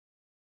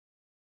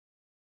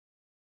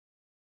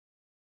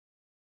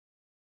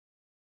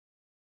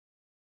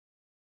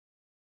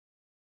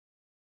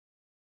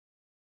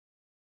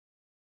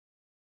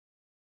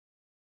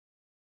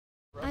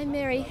I'm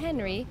Mary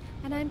Henry,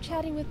 and I'm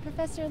chatting with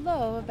Professor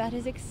Lowe about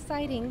his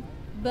exciting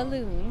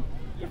balloon.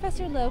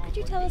 Professor Lowe, could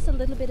you tell us a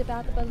little bit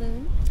about the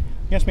balloon?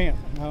 Yes, ma'am.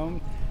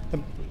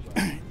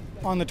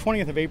 On the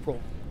 20th of April,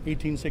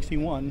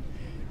 1861,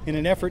 in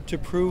an effort to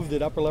prove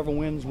that upper level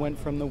winds went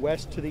from the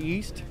west to the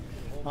east,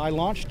 I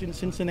launched in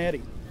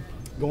Cincinnati,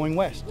 going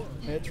west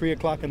at 3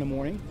 o'clock in the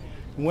morning,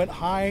 went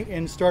high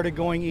and started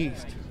going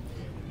east.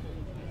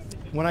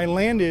 When I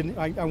landed,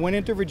 I went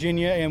into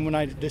Virginia, and when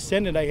I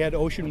descended, I had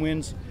ocean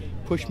winds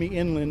push me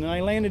inland, and I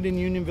landed in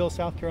Unionville,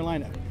 South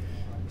Carolina,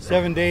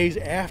 7 days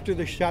after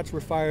the shots were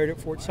fired at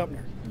Fort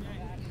Sumter.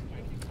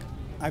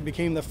 I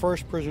became the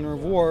first prisoner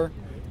of war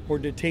or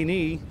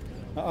detainee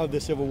of the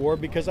Civil War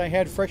because I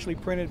had freshly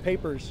printed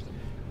papers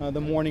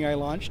the morning I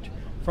launched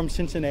from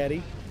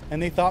Cincinnati,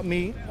 and they thought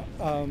me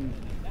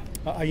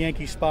a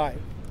Yankee spy.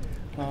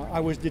 I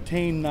was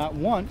detained not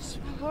once,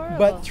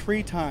 but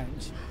 3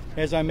 times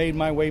as I made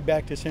my way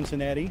back to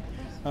Cincinnati.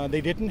 They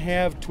didn't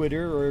have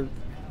Twitter or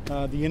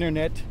the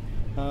internet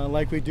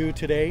like we do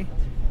today.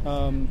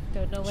 Don't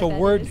know what so that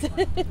word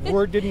is.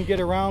 word didn't get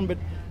around, but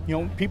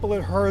people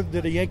had heard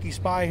that a Yankee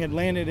spy had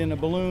landed in a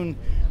balloon.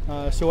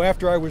 So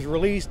after I was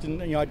released,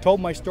 and I told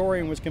my story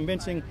and was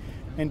convincing,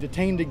 and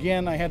detained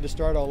again, I had to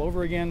start all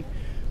over again.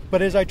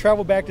 But as I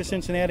traveled back to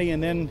Cincinnati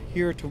and then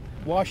here to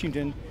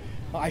Washington,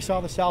 I saw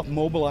the South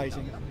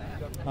mobilizing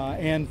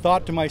and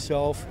thought to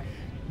myself,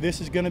 this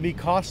is going to be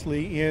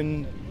costly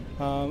in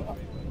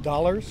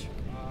dollars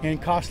and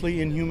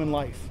costly in human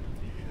life.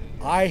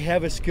 I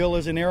have a skill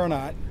as an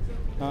aeronaut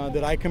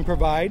that I can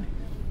provide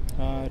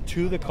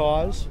to the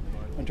cause,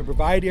 and to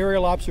provide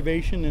aerial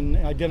observation and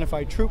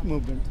identify troop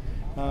movement,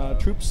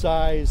 troop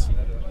size,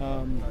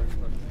 and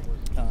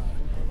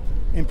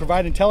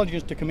provide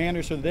intelligence to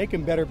commanders so that they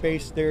can better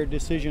base their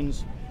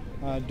decisions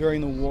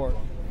during the war.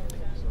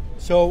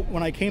 So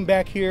when I came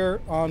back here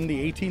on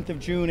the 18th of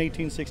June,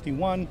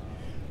 1861,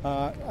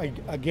 I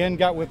again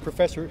got with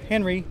Professor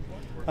Henry,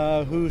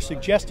 who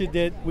suggested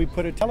that we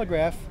put a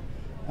telegraph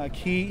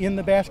key in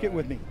the basket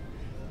with me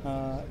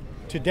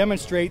to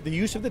demonstrate the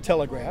use of the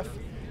telegraph.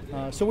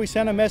 So we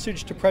sent a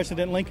message to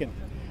President Lincoln,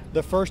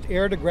 the first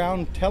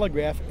air-to-ground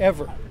telegraph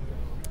ever.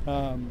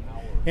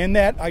 In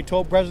that, I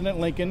told President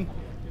Lincoln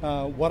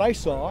what I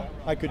saw,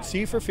 I could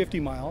see for 50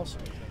 miles,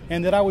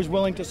 and that I was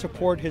willing to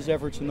support his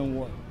efforts in the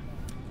war.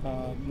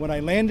 When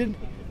I landed,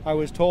 I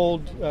was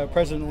told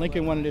President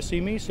Lincoln wanted to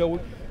see me, so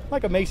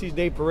like a Macy's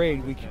Day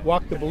Parade, we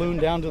walked the balloon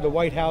down to the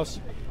White House,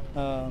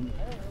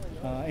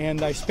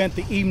 and I spent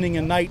the evening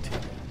and night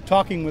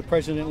talking with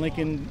President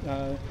Lincoln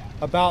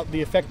about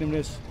the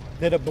effectiveness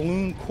that a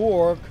balloon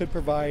corps could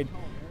provide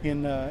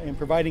in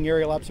providing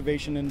aerial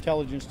observation and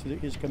intelligence to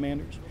his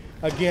commanders.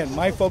 Again,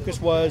 my focus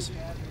was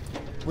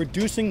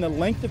reducing the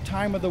length of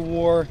time of the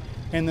war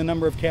and the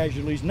number of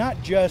casualties,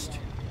 not just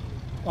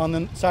on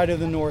the side of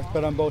the North,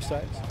 but on both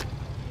sides.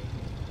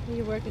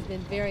 Your work has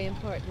been very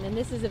important, and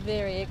this is a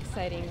very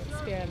exciting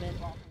experiment.